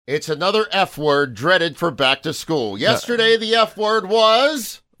It's another F word dreaded for back to school. Yesterday, the F word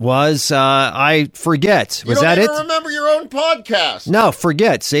was... I forget. Was that it? You don't even remember your own podcast. No,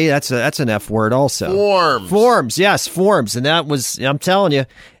 forget. See, that's an F word also. Forms. Yes, forms. And that was, I'm telling you,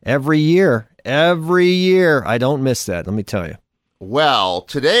 every year, I don't miss that, let me tell you. Well,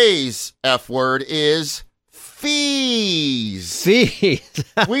 today's F word is fees. Fees.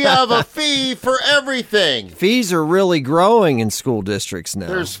 We have a fee for everything. Fees are really growing in school districts now.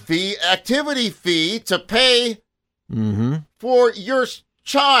 There's activity fee to pay for your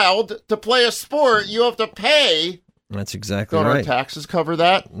child to play a sport. You have to pay. That's exactly Don't right. our taxes cover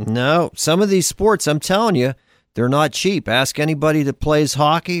that? No. Some of these sports, I'm telling you, they're not cheap. Ask anybody that plays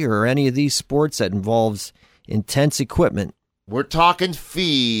hockey or any of these sports that involves intense equipment. We're talking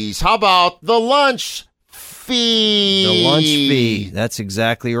fees. How about the lunch fee? The lunch fee. That's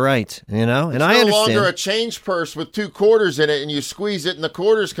exactly right. You know, and I understand. It's no longer a change purse with 2 quarters in it, and you squeeze it and the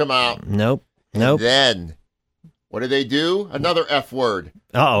quarters come out. Nope. And then, what do they do? Another F word.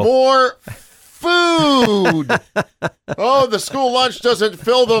 Uh-oh. More food. Oh, the school lunch doesn't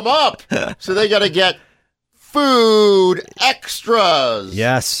fill them up, so they got to get food extras.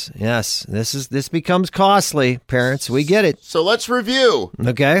 Yes. This becomes costly, parents. We get it. So let's review.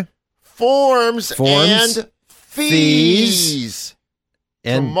 Okay. Forms and fees.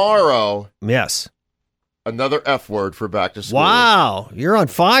 And tomorrow. Yes. Another F word for back to school. Wow, you're on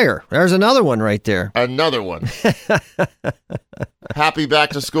fire. There's another one right there. Another one. Happy back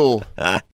to school.